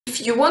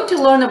If you want to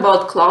learn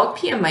about Kloud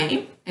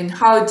PEMA and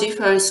how it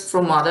differs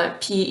from other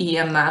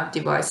PEMF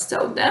devices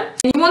out there,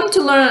 and you want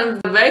to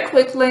learn very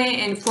quickly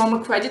and from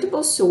a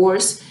creditable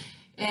source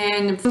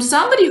and from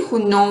somebody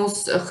who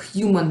knows a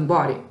human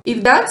body.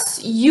 If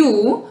that's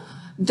you,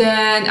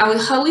 then I would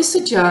highly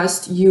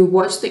suggest you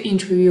watch the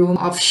interview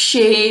of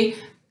Shay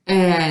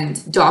and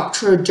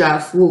Dr.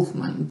 Jeff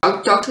Wolfman.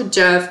 Dr.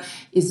 Jeff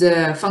is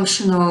a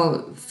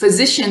functional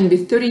physician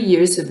with 30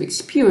 years of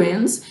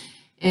experience,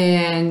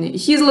 and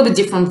he's a little bit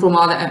different from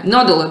other,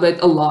 not a little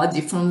bit, a lot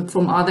different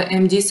from other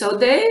MDs out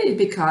there,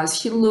 because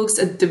he looks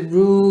at the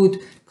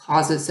root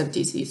causes of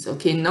disease,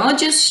 okay, not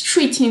just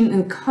treating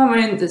and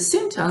covering the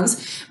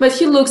symptoms, but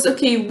he looks,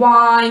 okay,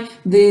 why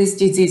this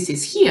disease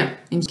is here.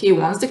 And okay,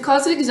 once the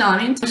cause is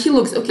examined, he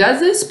looks, okay, does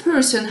this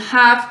person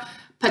have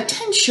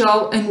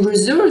potential and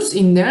reserves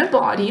in their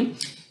body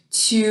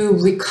to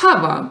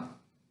recover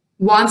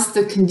once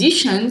the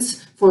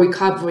conditions for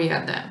recovery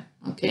are there?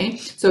 Okay,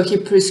 so he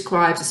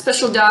prescribes a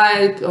special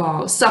diet,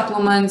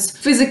 supplements,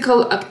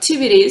 physical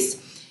activities.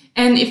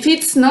 And if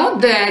it's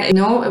not there,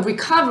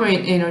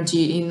 recovering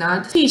energy in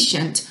that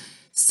patient,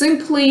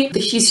 simply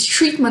his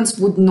treatments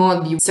would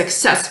not be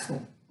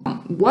successful.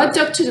 What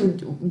Dr.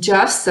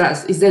 Jeff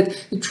says is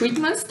that the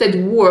treatments that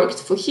worked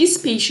for his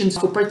patients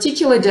for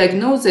particular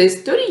diagnoses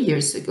 30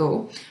 years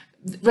ago,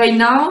 right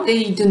now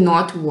they do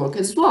not work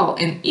as well.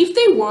 And if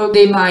they work,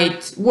 they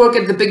might work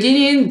at the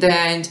beginning,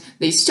 then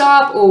they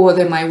stop, or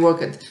they might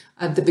work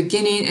at the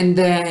beginning and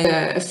then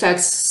the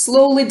effects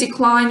slowly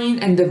declining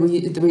and there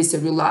is a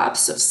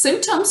relapse of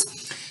symptoms.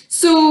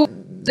 So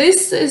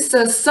this is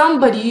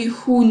somebody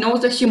who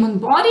knows the human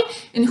body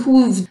and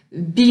who's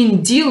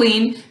been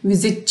dealing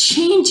with the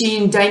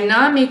changing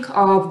dynamic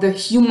of the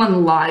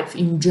human life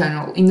in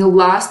general in the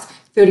last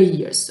 30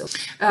 years. So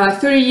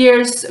 30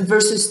 years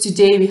versus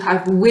today, we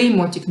have way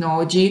more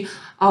technology.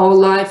 Our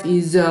life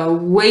is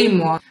way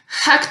more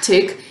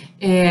hectic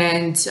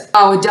and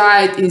our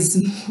diet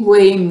is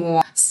way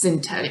more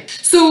synthetic.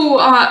 So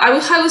I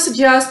would highly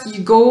suggest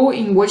you go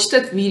and watch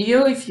that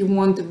video if you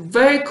want a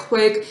very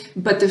quick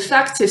but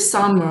effective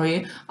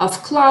summary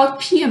of Kloud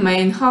PEMA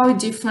and how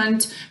it's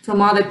different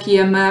from other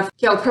PMF.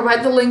 Okay, I'll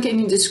provide the link in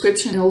the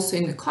description and also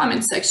in the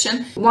comment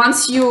section.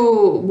 Once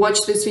you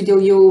watch this video,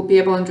 you'll be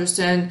able to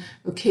understand,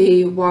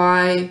 okay,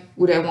 why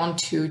would I want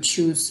to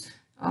choose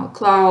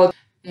Kloud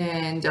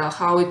and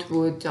how it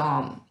would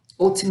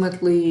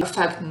ultimately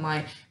affect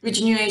my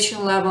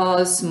regeneration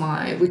levels,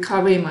 my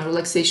recovery, my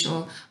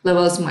relaxation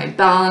levels, my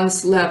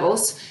balance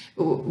levels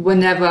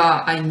whenever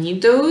I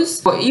need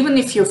those. Or even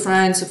if your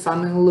friends or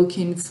family are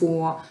looking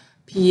for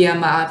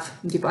PEMF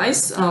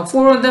device,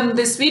 forward them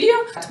this video.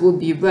 It will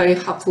be very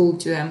helpful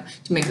to them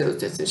to make those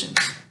decisions.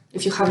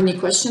 If you have any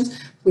questions,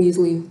 please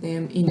leave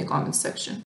them in the comment section.